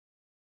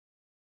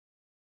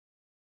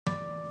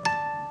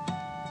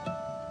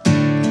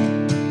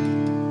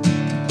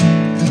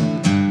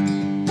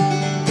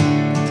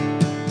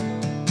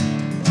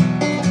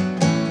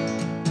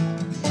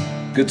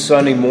Good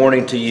Sunday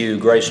morning to you,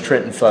 Grace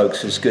Trenton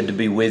folks. It's good to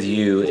be with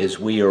you as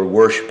we are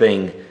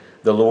worshiping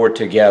the Lord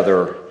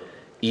together,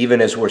 even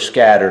as we're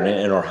scattered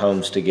in our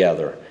homes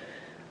together.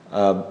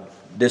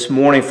 This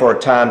morning for our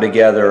time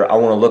together, I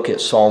want to look at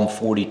Psalm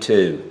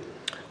 42,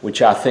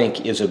 which I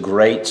think is a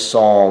great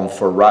psalm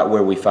for right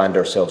where we find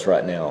ourselves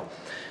right now.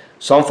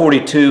 Psalm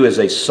 42 is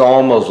a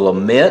psalm of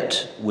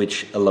lament,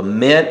 which a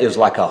lament is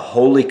like a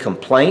holy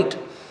complaint.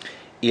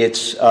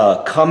 It's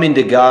coming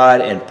to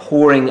God and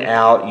pouring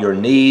out your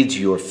needs,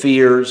 your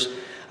fears,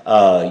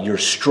 your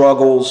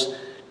struggles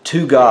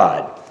to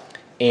God.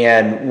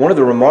 And one of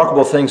the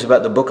remarkable things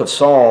about the book of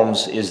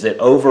Psalms is that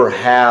over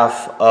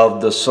half of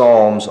the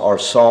Psalms are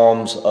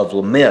Psalms of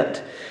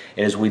lament.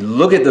 And as we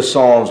look at the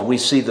Psalms, we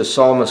see the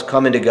psalmist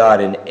coming to God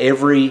in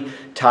every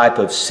type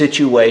of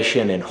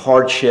situation and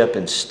hardship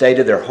and state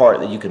of their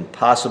heart that you can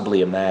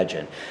possibly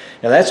imagine.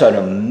 Now that's an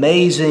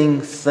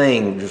amazing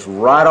thing, just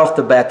right off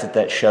the bat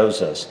that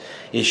shows us.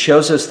 It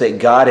shows us that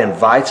God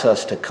invites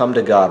us to come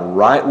to God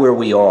right where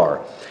we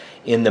are,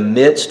 in the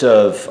midst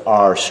of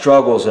our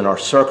struggles and our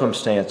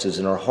circumstances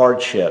and our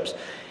hardships,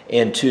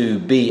 and to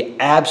be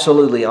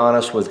absolutely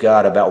honest with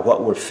God about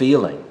what we're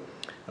feeling,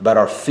 about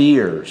our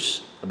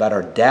fears, about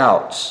our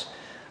doubts,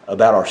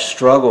 about our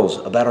struggles,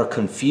 about our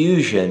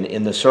confusion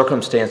in the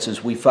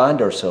circumstances we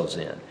find ourselves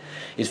in.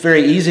 It's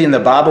very easy in the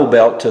Bible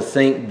Belt to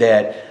think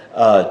that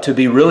to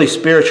be really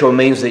spiritual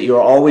means that you're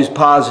always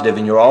positive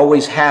and you're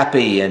always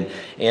happy,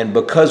 and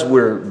because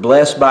we're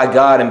blessed by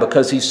God and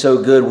because He's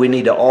so good, we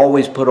need to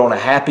always put on a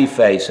happy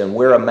face and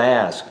wear a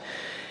mask.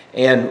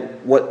 And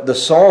what the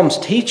Psalms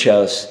teach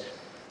us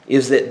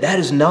is that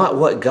is not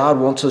what God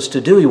wants us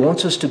to do. He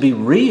wants us to be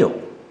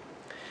real.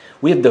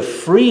 We have the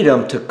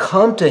freedom to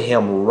come to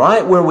Him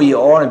right where we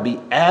are and be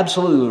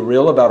absolutely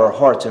real about our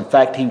hearts. In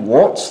fact, He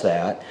wants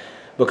that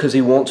because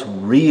He wants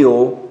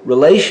real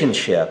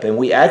relationship. And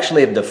we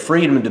actually have the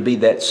freedom to be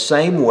that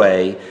same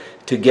way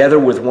together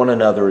with one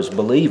another as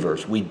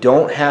believers. We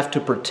don't have to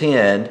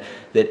pretend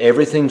that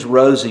everything's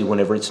rosy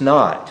whenever it's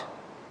not.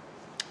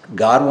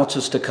 God wants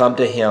us to come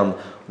to Him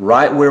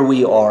right where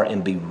we are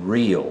and be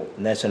real.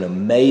 And that's an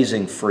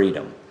amazing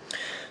freedom.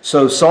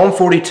 So Psalm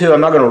 42,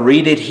 I'm not going to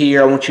read it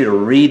here. I want you to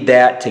read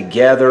that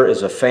together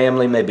as a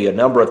family, maybe a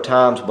number of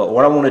times. But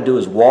what I want to do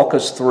is walk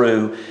us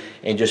through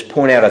and just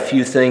point out a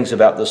few things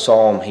about the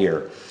psalm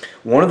here.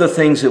 One of the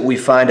things that we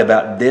find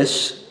about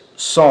this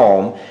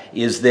psalm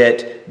is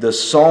that the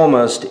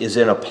psalmist is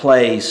in a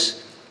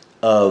place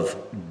of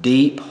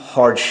deep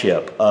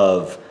hardship,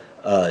 of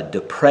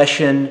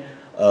depression,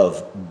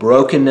 of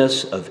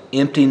brokenness, of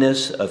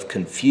emptiness, of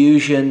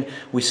confusion.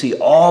 We see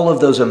all of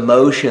those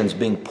emotions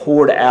being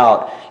poured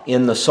out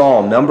in the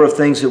psalm. Number of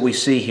things that we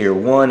see here.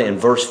 One in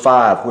verse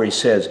 5 where he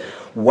says,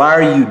 "Why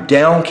are you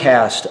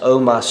downcast, O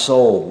my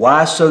soul?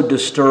 Why so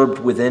disturbed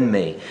within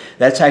me?"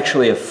 That's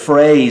actually a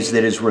phrase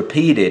that is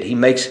repeated. He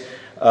makes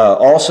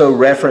also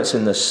reference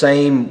in the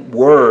same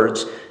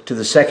words to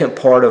the second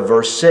part of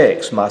verse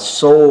 6. "My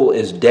soul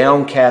is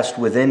downcast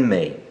within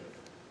me."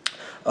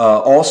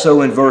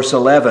 Also in verse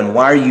 11,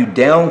 "Why are you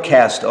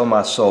downcast, O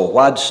my soul?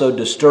 Why so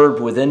disturbed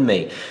within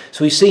me?"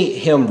 So we see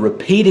him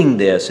repeating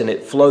this, and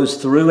it flows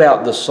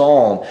throughout the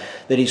psalm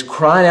that he's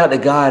crying out to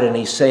God and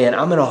he's saying,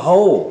 "I'm in a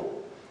hole.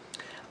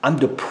 I'm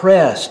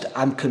depressed.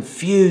 I'm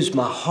confused.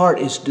 My heart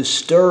is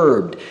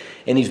disturbed."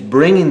 And he's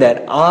bringing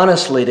that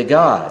honestly to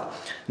God.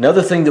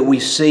 Another thing that we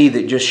see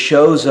that just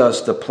shows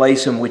us the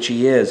place in which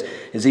he is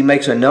he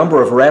makes a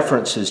number of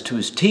references to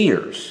his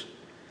tears.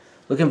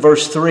 Look in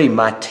verse 3,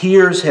 "My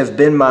tears have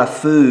been my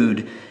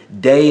food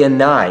day and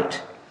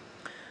night."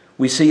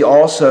 We see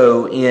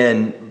also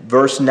in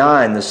verse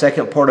 9, the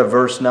second part of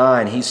verse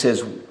 9, he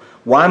says,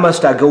 "Why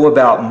must I go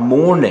about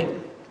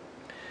mourning?"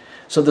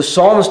 So the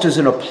psalmist is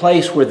in a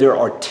place where there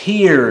are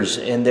tears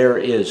and there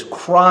is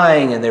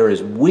crying and there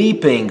is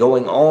weeping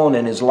going on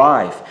in his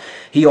life.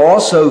 He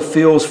also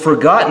feels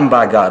forgotten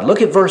by God.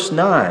 Look at verse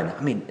 9.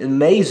 I mean,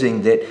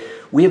 amazing that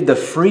we have the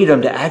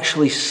freedom to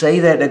actually say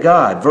that to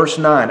God. Verse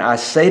 9, "I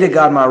say to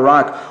God, my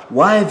rock,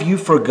 why have you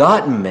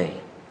forgotten me?"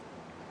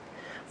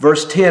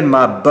 Verse 10,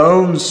 "My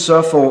bones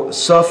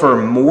suffer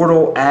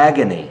mortal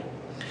agony."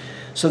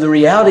 So the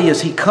reality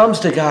is he comes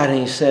to God and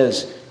he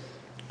says,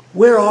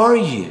 "Where are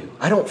you?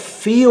 I don't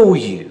feel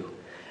you.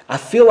 I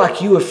feel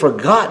like you have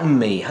forgotten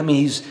me." I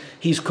mean,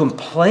 he's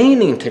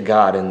complaining to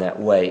God in that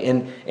way.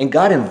 And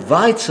God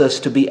invites us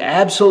to be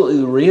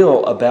absolutely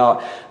real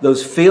about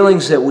those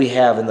feelings that we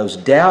have and those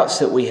doubts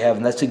that we have.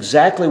 And that's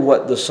exactly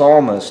what the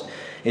psalmist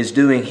is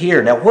doing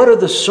here. Now, what are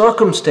the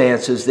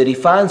circumstances that he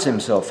finds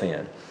himself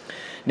in?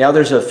 Now,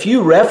 there's a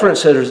few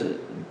references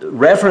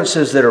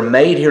that are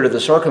made here to the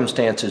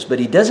circumstances, but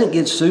he doesn't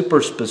get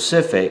super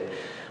specific,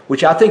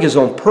 which I think is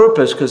on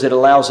purpose because it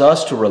allows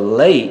us to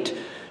relate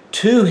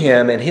to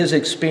him and his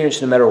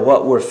experience no matter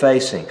what we're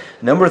facing.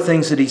 A number of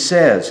things that he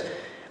says.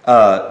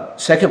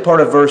 Second part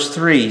of verse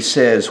 3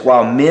 says,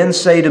 "While men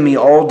say to me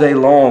all day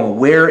long,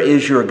 where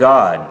is your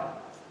God?"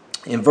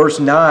 In verse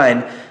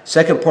 9,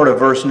 second part of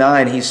verse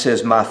 9, he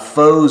says, "My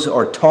foes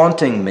are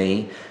taunting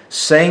me,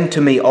 saying to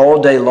me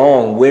all day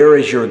long, where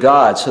is your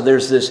God? So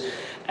there's this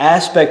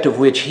aspect of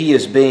which he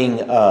is being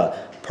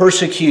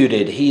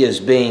persecuted, he is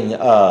being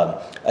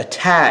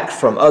attacked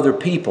from other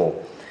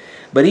people.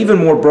 But even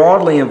more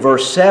broadly in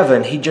verse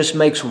 7, he just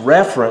makes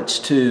reference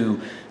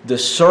to the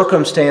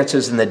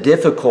circumstances and the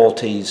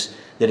difficulties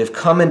that have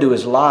come into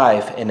his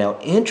life. And now,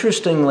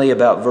 interestingly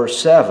about verse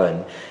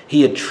 7,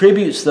 he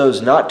attributes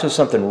those not to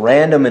something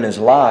random in his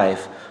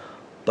life,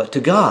 but to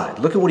God.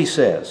 Look at what he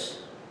says.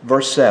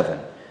 Verse 7,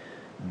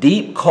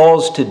 deep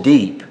calls to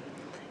deep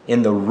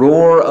in the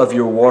roar of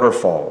your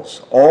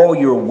waterfalls. All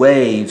your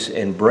waves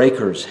and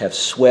breakers have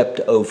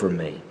swept over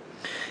me.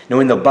 Now,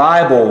 in the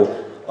Bible,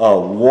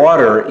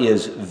 water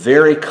is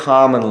very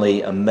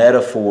commonly a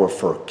metaphor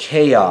for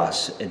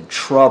chaos and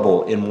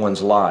trouble in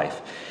one's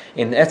life.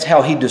 And that's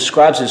how he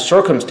describes his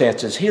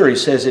circumstances here. He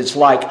says, it's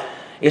like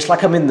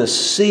I'm in the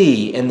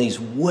sea and these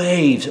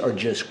waves are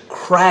just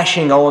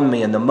crashing on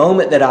me. And the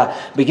moment that I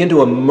begin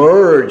to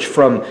emerge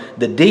from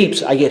the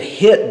deeps, I get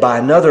hit by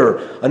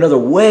another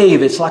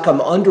wave. It's like I'm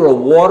under a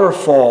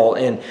waterfall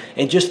and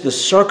just the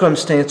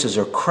circumstances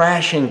are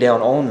crashing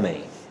down on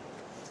me.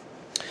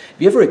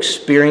 Have you ever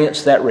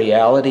experienced that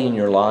reality in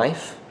your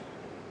life?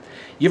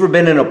 You ever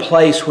been in a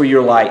place where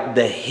you're like,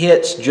 the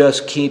hits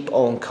just keep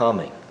on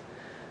coming?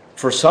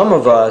 For some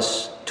of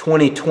us,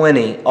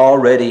 2020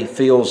 already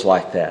feels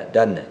like that,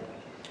 doesn't it?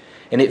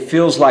 And it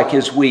feels like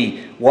as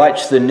we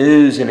watch the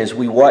news and as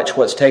we watch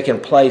what's taking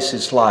place,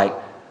 it's like,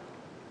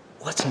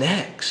 what's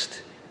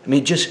next? I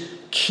mean, it just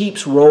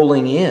keeps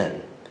rolling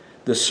in,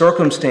 the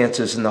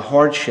circumstances and the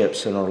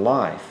hardships in our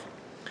life.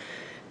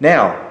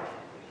 Now,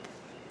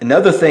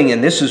 another thing,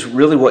 and this is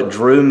really what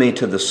drew me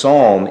to the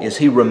psalm, is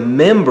he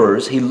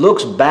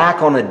looks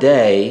back on a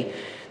day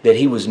that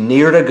he was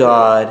near to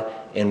God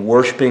and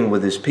worshiping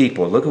with his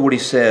people. Look at what he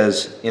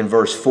says in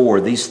verse 4.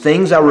 These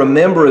things I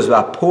remember as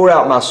I pour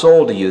out my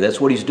soul to you.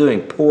 That's what he's doing,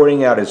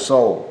 pouring out his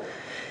soul.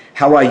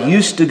 How I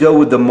used to go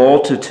with the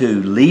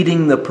multitude,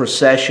 leading the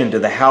procession to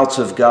the house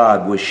of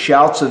God with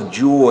shouts of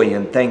joy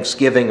and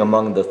thanksgiving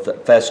among the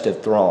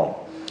festive throng.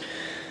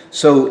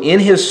 So in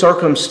his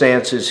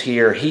circumstances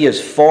here, he is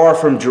far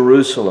from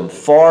Jerusalem,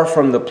 far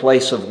from the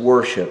place of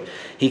worship.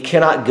 He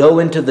cannot go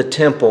into the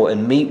temple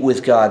and meet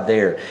with God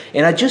there.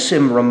 And I just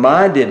am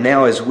reminded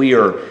now as we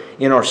are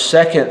in our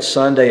second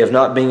Sunday of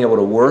not being able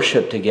to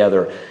worship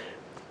together,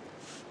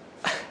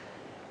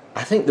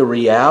 I think the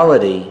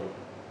reality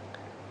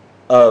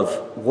of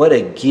what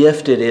a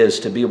gift it is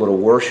to be able to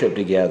worship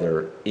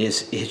together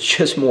it's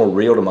just more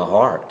real to my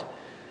heart.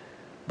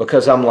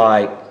 Because I'm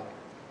like,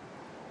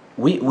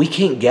 we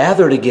can't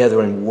gather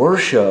together and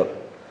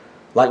worship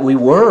like we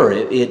were.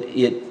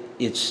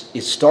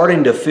 It's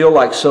starting to feel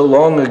like so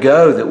long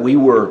ago that we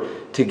were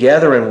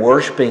together and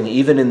worshiping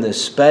even in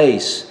this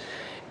space.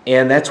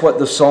 And that's what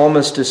the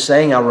psalmist is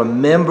saying. I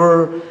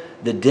remember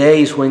the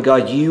days when,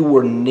 God, you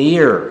were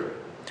near,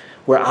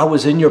 where I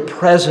was in your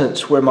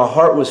presence, where my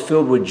heart was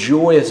filled with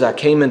joy as I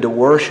came into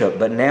worship.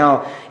 But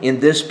now in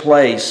this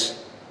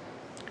place,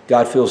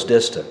 God feels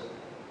distant.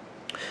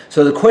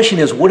 So the question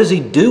is, what does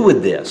he do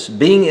with this?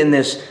 Being in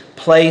this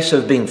place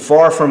of being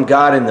far from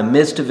God in the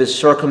midst of his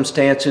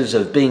circumstances,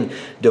 of being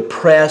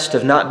depressed,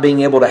 of not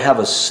being able to have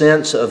a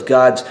sense of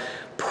God's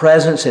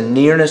presence and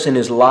nearness in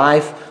his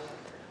life,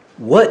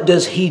 what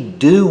does he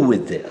do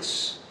with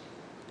this?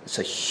 It's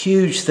a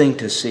huge thing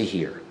to see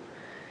here.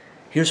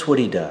 Here's what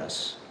he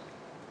does.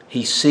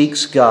 He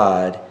seeks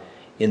God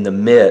in the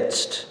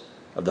midst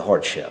of the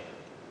hardship.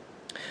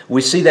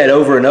 We see that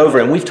over and over,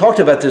 and we've talked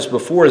about this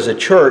before as a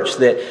church,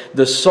 that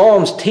the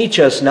Psalms teach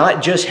us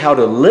not just how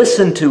to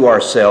listen to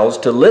ourselves,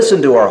 to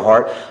listen to our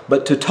heart,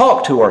 but to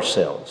talk to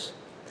ourselves.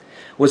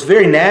 What's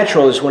very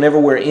natural is whenever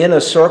we're in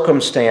a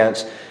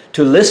circumstance,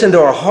 to listen to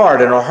our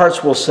heart, and our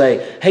hearts will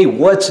say, hey,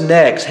 what's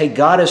next? Hey,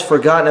 God has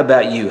forgotten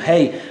about you.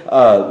 Hey,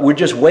 we're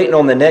just waiting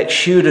on the next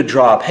shoe to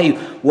drop. Hey,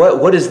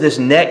 what is this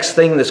next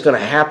thing that's going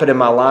to happen in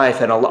my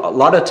life? And a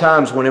lot of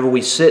times whenever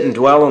we sit and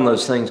dwell on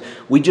those things,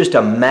 we just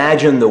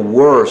imagine the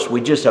worst. We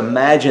just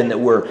imagine that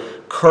we're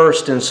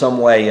cursed in some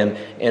way.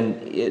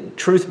 And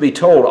truth be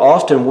told,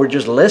 often we're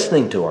just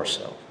listening to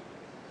ourselves.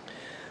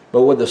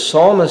 But what the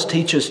psalmist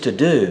teaches us to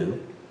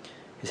do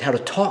is how to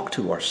talk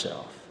to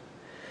ourselves.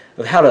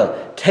 Of how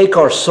to take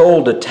our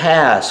soul to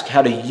task,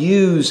 how to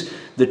use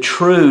the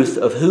truth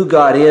of who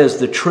God is,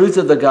 the truth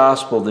of the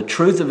gospel, the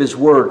truth of his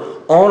word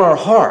on our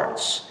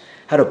hearts,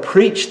 how to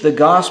preach the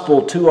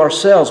gospel to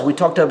ourselves. We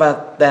talked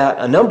about that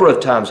a number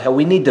of times, how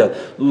we need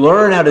to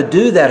learn how to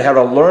do that, how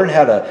to learn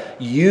how to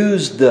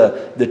use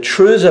the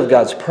truths of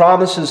God's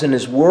promises and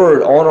his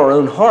word on our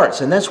own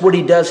hearts. And that's what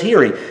he does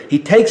here. He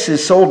takes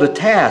his soul to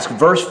task.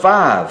 Verse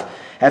 5,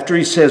 after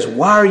he says,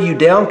 why are you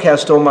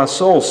downcast, O my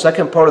soul?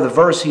 Second part of the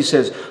verse, he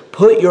says,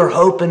 put your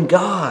hope in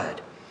God,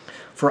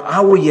 for I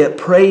will yet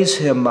praise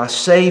him, my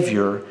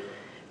Savior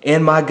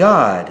and my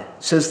God.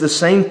 It says the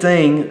same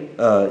thing,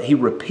 he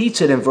repeats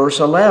it in verse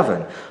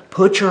 11.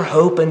 Put your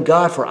hope in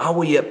God, for I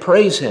will yet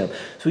praise him.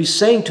 So he's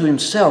saying to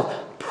himself,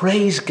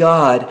 praise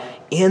God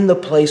in the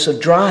place of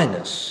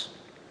dryness.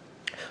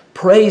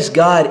 Praise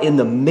God in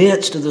the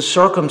midst of the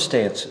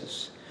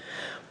circumstances.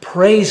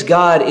 Praise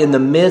God in the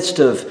midst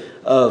of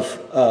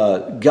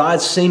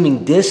God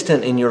seeming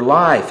distant in your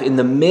life, in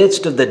the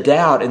midst of the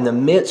doubt, in the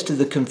midst of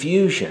the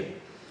confusion.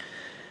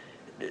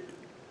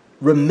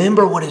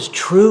 Remember what is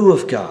true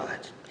of God.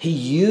 He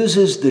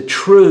uses the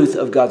truth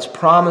of God's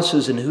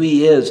promises and who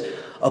He is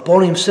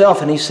upon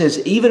Himself. And He says,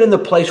 even in the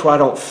place where I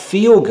don't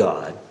feel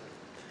God,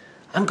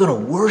 I'm going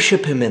to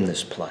worship Him in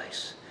this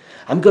place.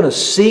 I'm going to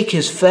seek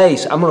His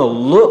face. I'm going to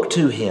look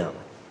to Him.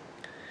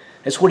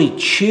 That's what He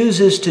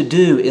chooses to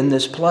do in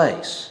this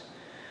place.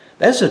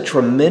 That's a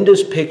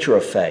tremendous picture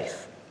of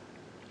faith.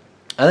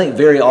 I think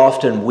very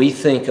often we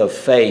think of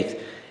faith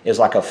is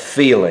like a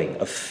feeling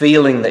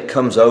that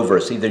comes over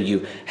us. Either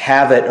you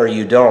have it or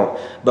you don't.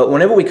 But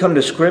whenever we come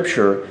to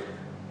Scripture,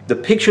 the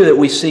picture that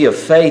we see of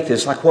faith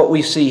is like what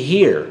we see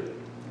here.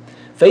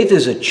 Faith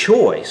is a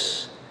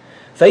choice.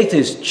 Faith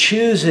is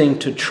choosing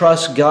to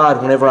trust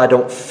God whenever I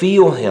don't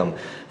feel Him.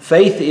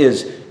 Faith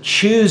is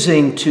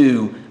choosing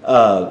to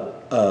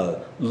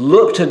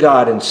look to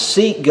God and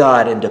seek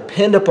God and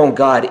depend upon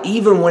God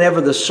even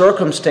whenever the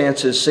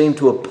circumstances seem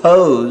to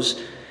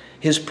oppose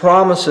His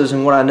promises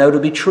and what I know to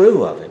be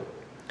true of Him.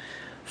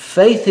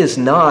 Faith is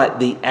not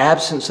the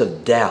absence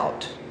of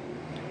doubt.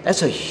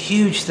 That's a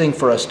huge thing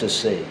for us to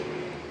see.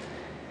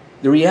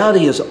 The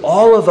reality is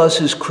all of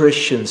us as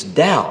Christians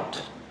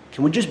doubt.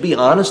 Can we just be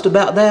honest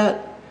about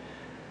that?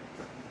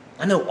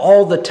 I know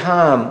all the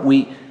time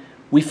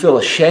we feel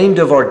ashamed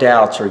of our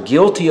doubts or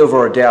guilty of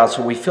our doubts,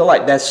 or we feel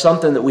like that's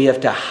something that we have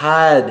to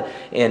hide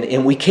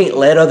and we can't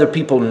let other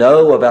people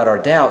know about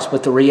our doubts.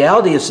 But the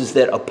reality is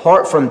that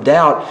apart from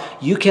doubt,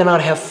 you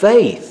cannot have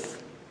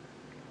faith.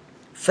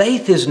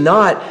 Faith is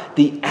not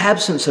the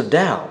absence of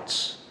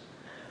doubts.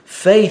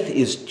 Faith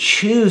is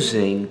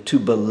choosing to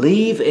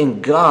believe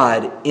in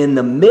God in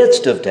the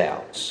midst of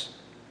doubts.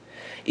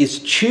 It's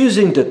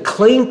choosing to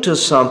cling to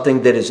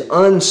something that is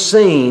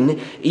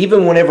unseen,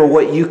 even whenever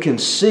what you can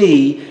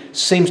see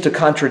seems to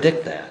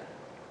contradict that.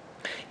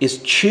 It's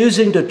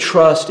choosing to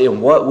trust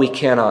in what we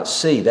cannot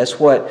see. That's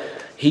what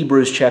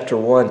Hebrews chapter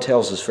 1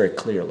 tells us very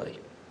clearly.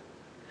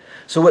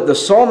 So what the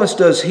psalmist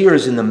does here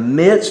is in the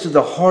midst of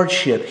the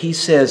hardship, he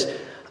says,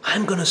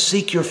 I'm going to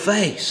seek your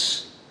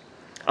face.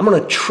 I'm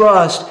going to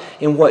trust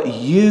in what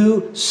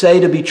you say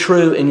to be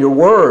true in your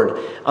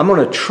word. I'm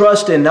going to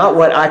trust in not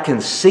what I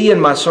can see in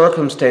my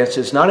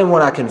circumstances, not in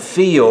what I can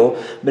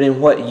feel, but in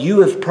what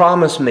you have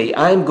promised me.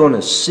 I'm going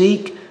to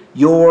seek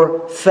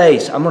your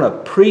face. I'm going to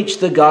preach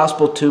the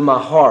gospel to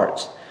my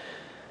hearts.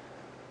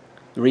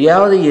 The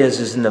reality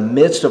is in the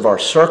midst of our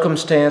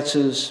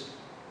circumstances,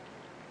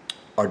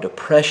 our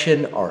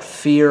depression, our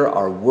fear,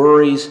 our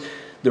worries,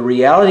 the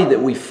reality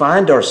that we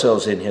find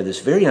ourselves in here,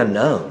 this very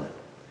unknown,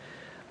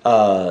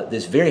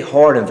 this very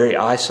hard and very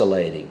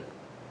isolating.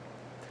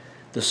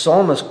 The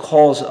psalmist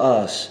calls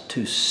us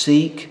to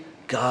seek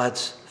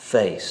God's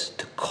face,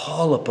 to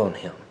call upon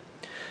Him,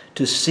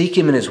 to seek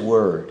Him in His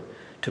Word,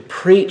 to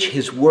preach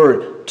His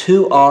Word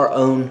to our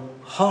own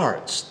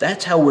hearts.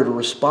 That's how we're to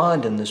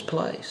respond in this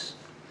place.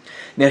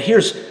 Now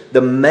here's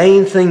the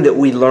main thing that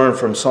we learn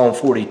from Psalm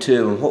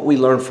 42 and what we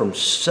learn from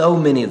so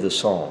many of the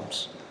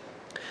Psalms.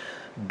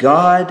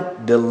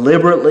 God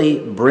deliberately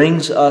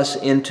brings us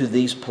into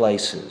these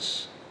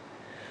places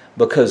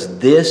because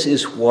this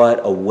is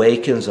what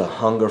awakens a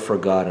hunger for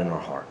God in our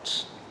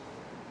hearts.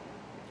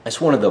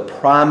 That's one of the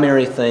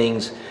primary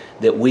things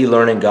that we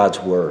learn in God's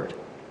Word.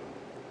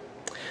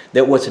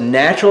 That what's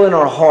natural in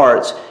our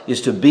hearts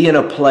is to be in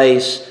a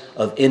place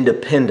of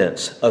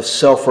independence, of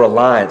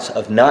self-reliance,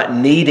 of not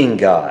needing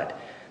God.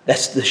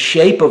 That's the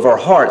shape of our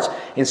hearts.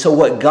 And so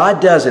what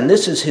God does, and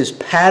this is His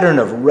pattern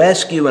of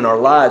rescue in our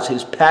lives,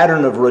 His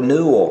pattern of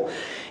renewal,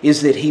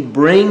 is that He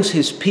brings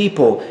His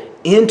people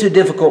into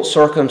difficult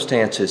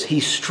circumstances. He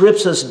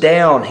strips us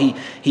down.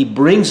 He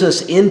brings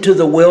us into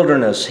the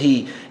wilderness.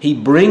 He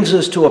brings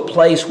us to a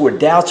place where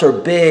doubts are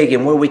big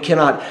and where we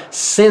cannot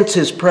sense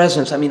His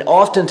presence. I mean,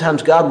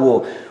 oftentimes God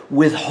will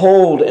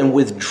withhold and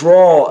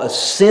withdraw a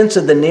sense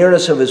of the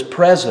nearness of His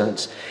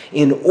presence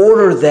in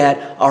order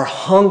that our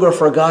hunger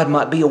for God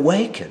might be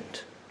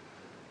awakened.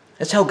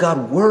 That's how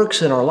God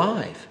works in our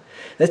life.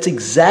 That's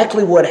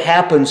exactly what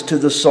happens to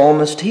the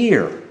psalmist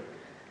here.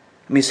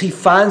 I mean, he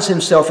finds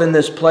himself in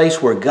this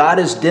place where God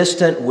is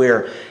distant,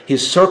 where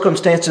his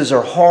circumstances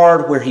are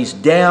hard, where he's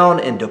down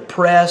and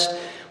depressed,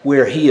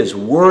 where he is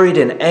worried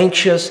and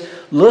anxious.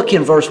 Look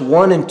in verse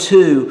 1 and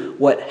 2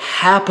 what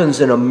happens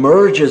and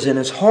emerges in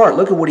his heart.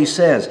 Look at what he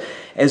says.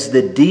 As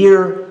the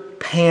deer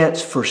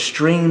pants for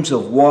streams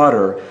of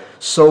water,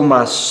 so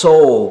my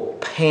soul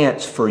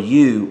pants for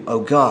you, O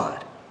God.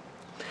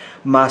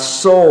 My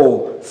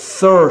soul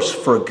thirsts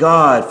for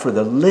God, for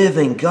the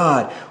living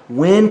God.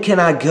 When can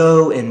I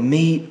go and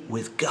meet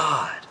with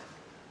God?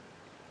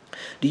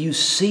 Do you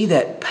see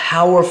that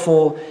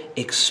powerful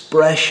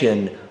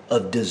expression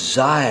of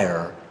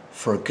desire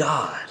for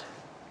God?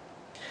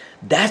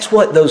 That's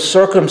what those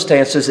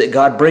circumstances that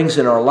God brings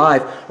in our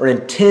life are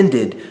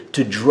intended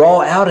to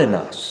draw out in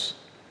us.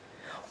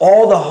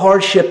 all the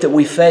hardship that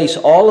we face,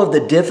 all of the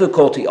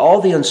difficulty,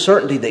 all the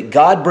uncertainty that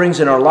God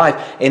brings in our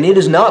life, and it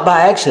is not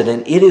by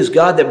accident, it is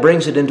God that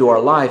brings it into our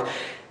life.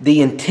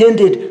 The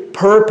intended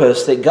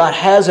purpose that God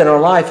has in our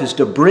life is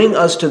to bring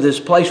us to this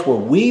place where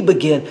we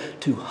begin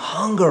to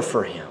hunger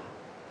for Him,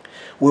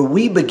 where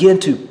we begin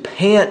to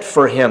pant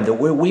for Him,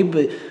 where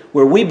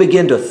we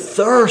begin to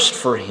thirst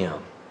for Him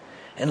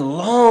and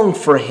long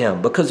for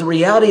Him. Because the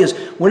reality is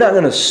we're not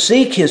going to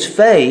seek His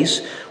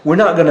face, we're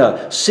not going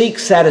to seek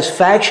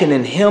satisfaction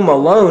in Him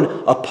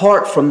alone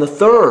apart from the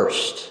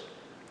thirst,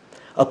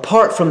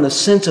 apart from the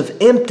sense of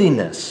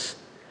emptiness.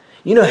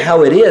 You know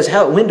how it is.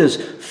 When does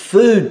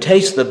food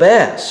taste the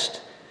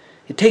best?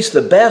 It tastes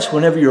the best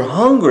whenever you're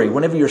hungry,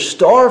 whenever you're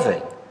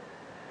starving.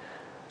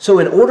 So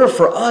in order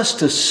for us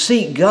to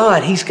seek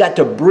God, He's got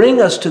to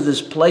bring us to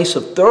this place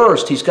of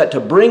thirst. He's got to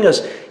bring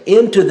us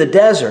into the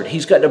desert.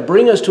 He's got to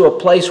bring us to a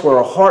place where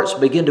our hearts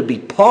begin to be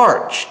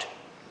parched.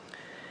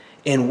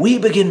 And we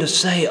begin to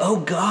say,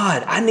 oh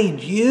God, I need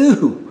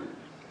You.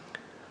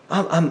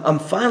 I'm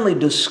finally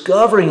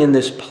discovering in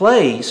this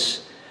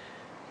place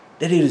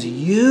that it is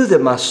You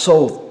that my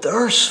soul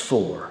thirsts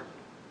for.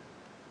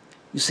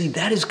 You see,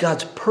 that is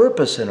God's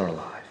purpose in our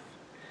life.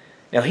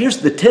 Now here's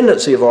the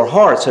tendency of our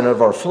hearts and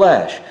of our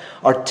flesh.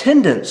 Our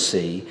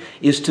tendency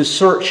is to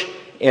search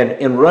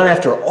and run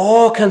after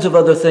all kinds of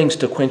other things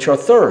to quench our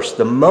thirst.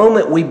 The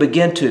moment we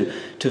begin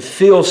to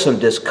feel some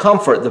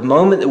discomfort, the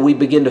moment that we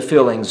begin to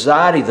feel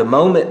anxiety, the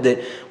moment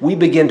that we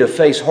begin to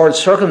face hard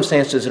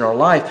circumstances in our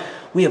life,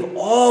 we have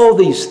all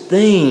these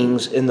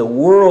things in the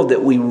world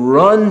that we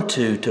run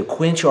to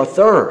quench our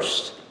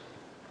thirst.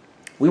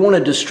 We want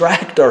to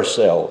distract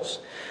ourselves.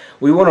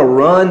 We want to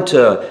run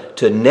to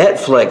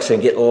Netflix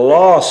and get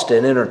lost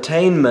in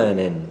entertainment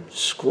and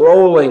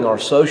scrolling our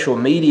social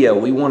media.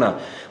 We want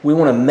to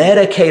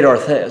medicate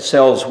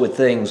ourselves with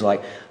things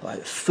like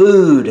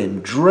food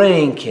and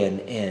drink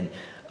and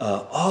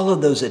all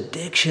of those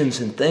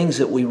addictions and things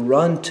that we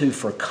run to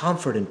for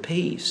comfort and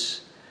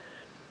peace.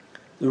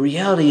 The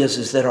reality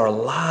is that our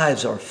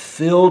lives are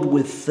filled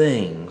with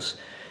things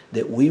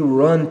that we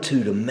run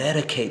to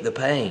medicate the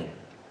pain,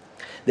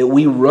 that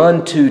we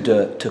run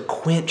to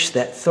quench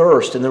that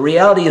thirst. And the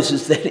reality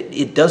is that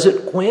it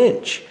doesn't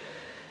quench.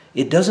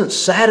 It doesn't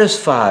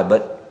satisfy,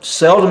 but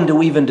seldom do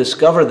we even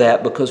discover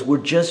that because we're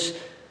just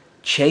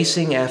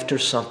chasing after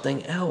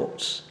something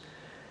else.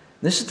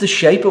 This is the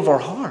shape of our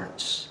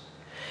hearts.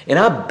 And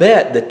I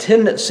bet the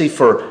tendency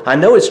I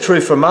know it's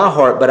true for my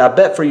heart, but I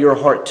bet for your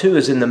heart too,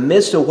 is in the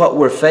midst of what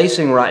we're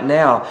facing right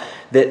now,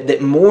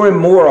 that more and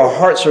more our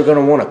hearts are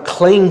going to want to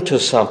cling to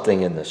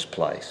something in this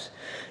place,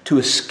 to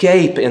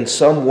escape in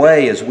some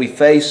way as we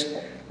face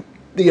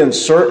the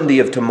uncertainty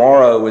of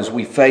tomorrow, as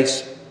we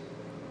face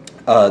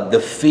the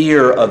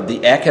fear of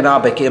the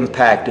economic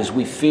impact, as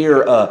we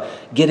fear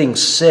getting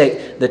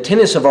sick. The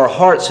tendency of our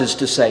hearts is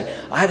to say,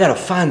 I got to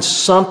find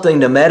something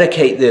to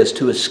medicate this,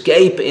 to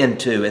escape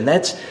into. And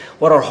that's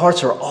what our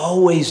hearts are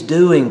always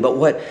doing. But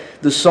what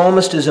the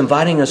psalmist is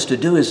inviting us to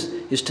do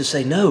is to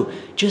say, no,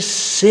 just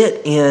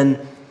sit in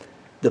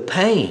the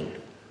pain.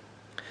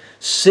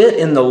 Sit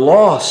in the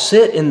loss,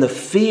 sit in the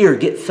fear,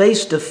 get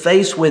face to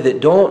face with it.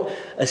 Don't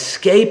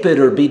escape it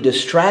or be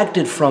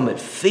distracted from it.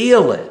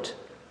 Feel it.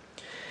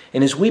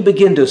 And as we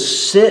begin to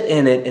sit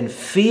in it and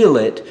feel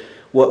it,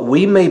 what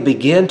we may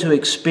begin to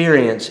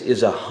experience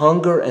is a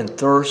hunger and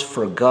thirst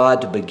for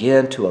God to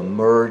begin to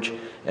emerge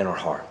in our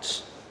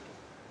hearts.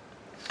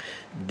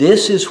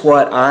 This is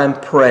what I'm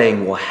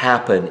praying will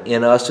happen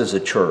in us as a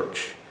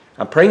church.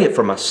 I'm praying it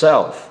for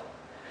myself.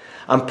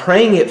 I'm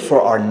praying it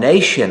for our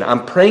nation.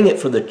 I'm praying it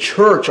for the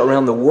church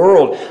around the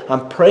world.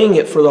 I'm praying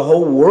it for the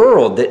whole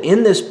world, that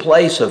in this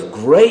place of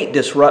great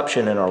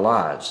disruption in our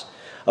lives,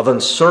 of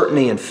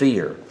uncertainty and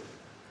fear,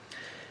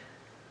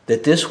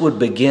 that this would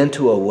begin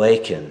to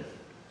awaken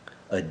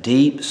a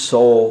deep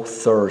soul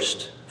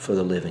thirst for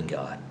the living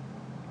God.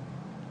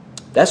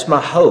 That's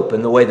my hope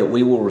in the way that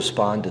we will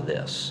respond to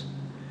this,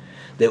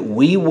 that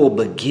we will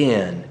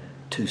begin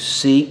to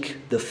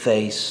seek the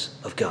face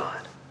of God.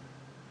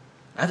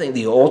 I think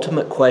the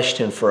ultimate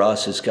question for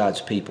us as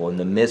God's people in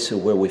the midst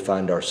of where we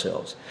find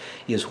ourselves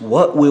is,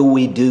 what will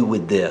we do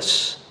with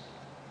this?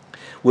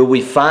 Will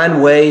we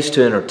find ways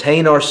to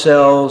entertain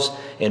ourselves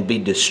and be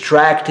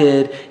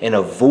distracted and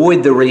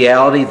avoid the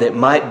reality that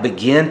might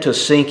begin to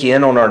sink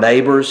in on our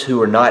neighbors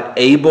who are not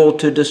able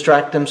to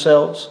distract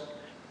themselves?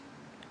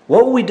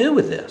 What will we do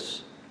with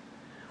this?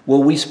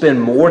 Will we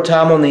spend more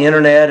time on the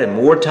internet and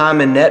more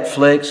time in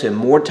Netflix and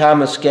more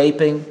time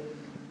escaping?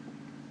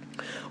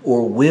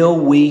 Or will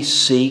we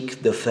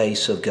seek the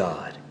face of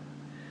God?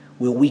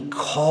 Will we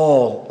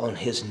call on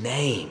His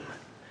name?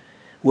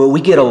 Will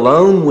we get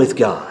alone with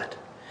God?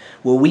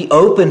 Will we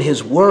open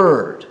His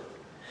Word?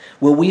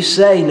 Will we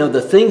say, no,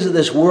 the things of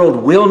this world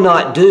will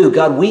not do.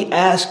 God, we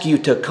ask You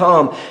to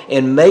come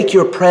and make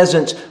Your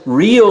presence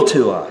real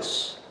to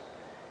us.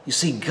 You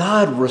see,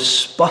 God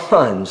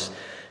responds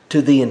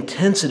to the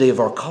intensity of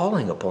our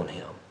calling upon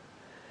Him.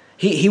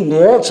 He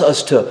wants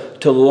us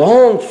to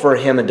long for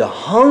Him and to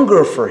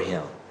hunger for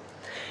Him.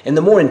 And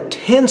the more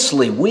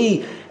intensely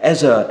we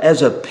as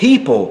a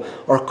people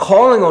are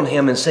calling on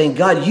Him and saying,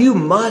 God, you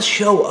must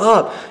show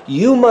up.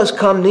 You must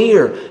come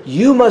near.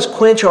 You must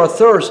quench our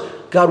thirst.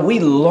 God, we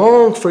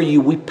long for you.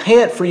 We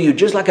pant for you,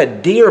 just like a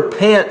deer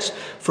pants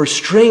for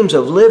streams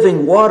of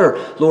living water.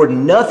 Lord,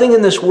 nothing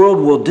in this world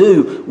will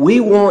do. We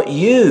want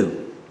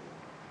you.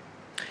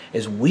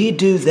 As we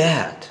do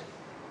that,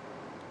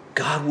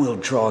 God will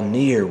draw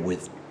near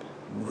with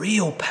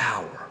real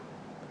power.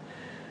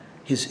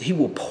 He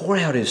will pour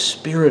out His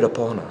Spirit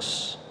upon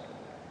us.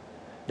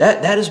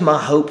 That is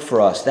my hope for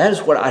us. That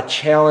is what I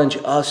challenge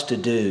us to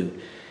do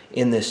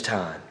in this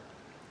time,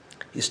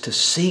 is to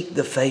seek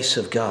the face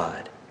of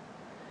God.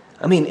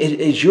 I mean,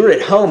 as you're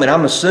at home, and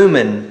I'm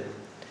assuming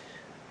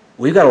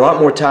we've got a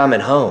lot more time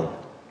at home,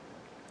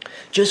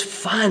 just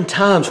find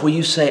times where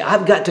you say,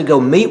 I've got to go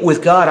meet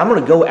with God. I'm going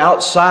to go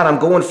outside. I'm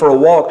going for a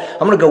walk.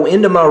 I'm going to go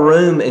into my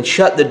room and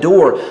shut the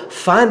door.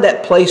 Find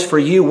that place for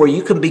you where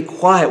you can be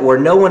quiet, where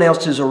no one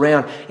else is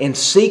around, and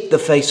seek the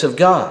face of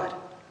God.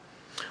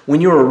 When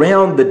you're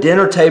around the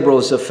dinner table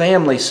as a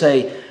family,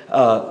 say,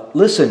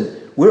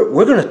 listen,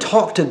 we're going to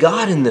talk to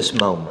God in this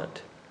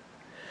moment.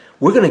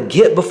 We're going to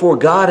get before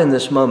God in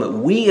this moment.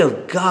 We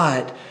have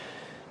got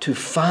to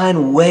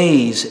find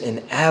ways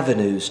and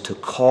avenues to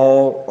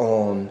call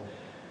on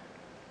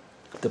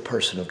the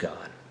person of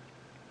God.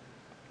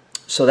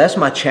 So that's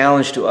my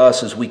challenge to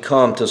us as we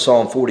come to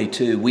Psalm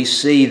 42. We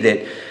see that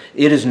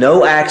it is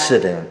no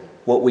accident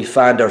what we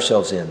find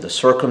ourselves in, the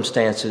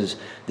circumstances,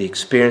 the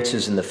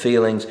experiences, and the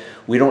feelings.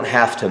 We don't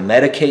have to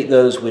medicate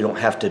those. We don't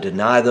have to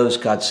deny those.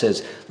 God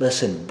says,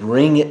 listen,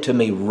 bring it to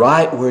me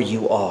right where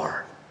you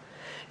are.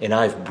 And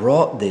I've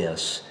brought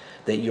this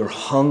that your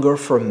hunger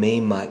for me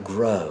might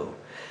grow,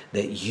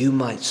 that you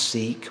might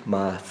seek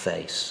my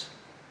face.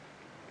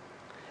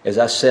 As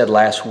I said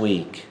last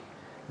week,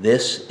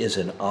 this is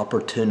an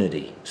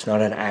opportunity. It's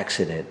not an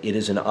accident. It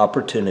is an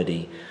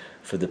opportunity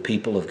for the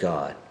people of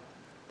God.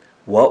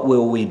 What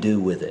will we do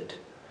with it?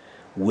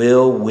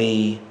 Will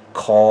we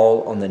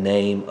call on the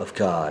name of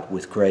God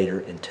with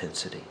greater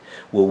intensity?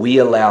 Will we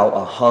allow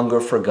a hunger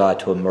for God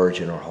to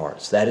emerge in our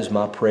hearts? That is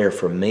my prayer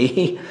for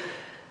me.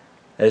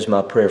 That is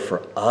my prayer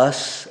for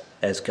us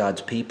as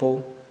God's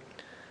people.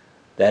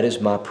 That is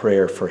my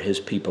prayer for His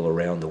people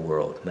around the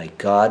world. May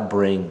God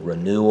bring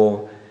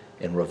renewal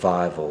and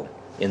revival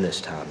in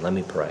this time. Let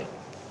me pray.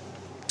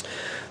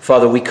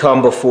 Father, we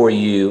come before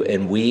you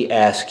and we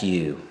ask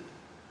you,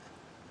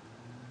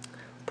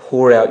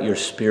 pour out your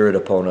Spirit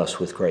upon us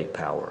with great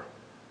power.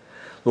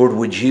 Lord,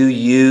 would you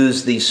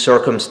use these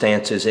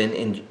circumstances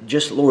and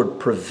just, Lord,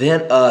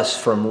 prevent us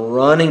from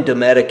running to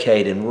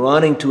medicate and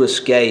running to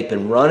escape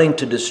and running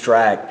to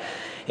distract.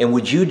 And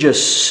would you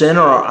just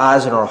center our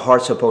eyes and our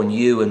hearts upon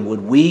you? And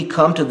would we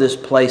come to this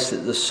place that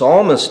the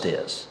psalmist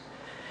is,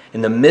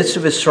 in the midst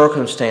of his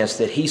circumstance,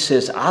 that he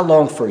says, I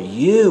long for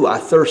you. I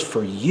thirst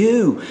for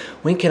you.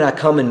 When can I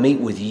come and meet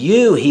with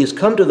you? He has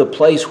come to the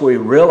place where he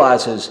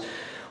realizes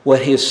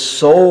what his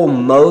soul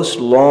most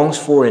longs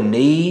for and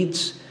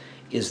needs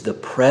is the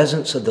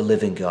presence of the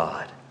living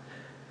God,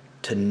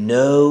 to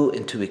know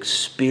and to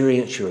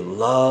experience your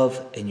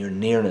love and your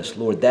nearness.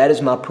 Lord, that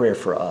is my prayer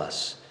for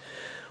us.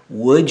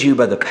 Would you,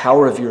 by the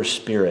power of your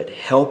Spirit,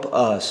 help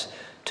us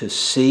to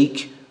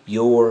seek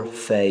your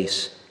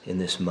face in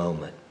this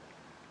moment?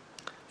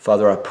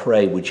 Father, I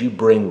pray, would you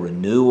bring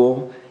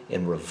renewal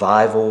and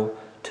revival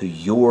to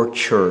your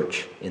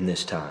church in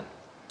this time?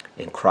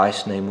 In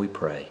Christ's name we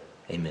pray.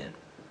 Amen.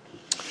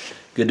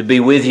 Good to be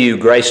with you,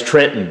 Grace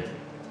Trenton.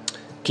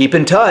 Keep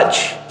in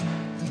touch.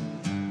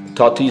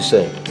 Talk to you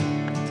soon.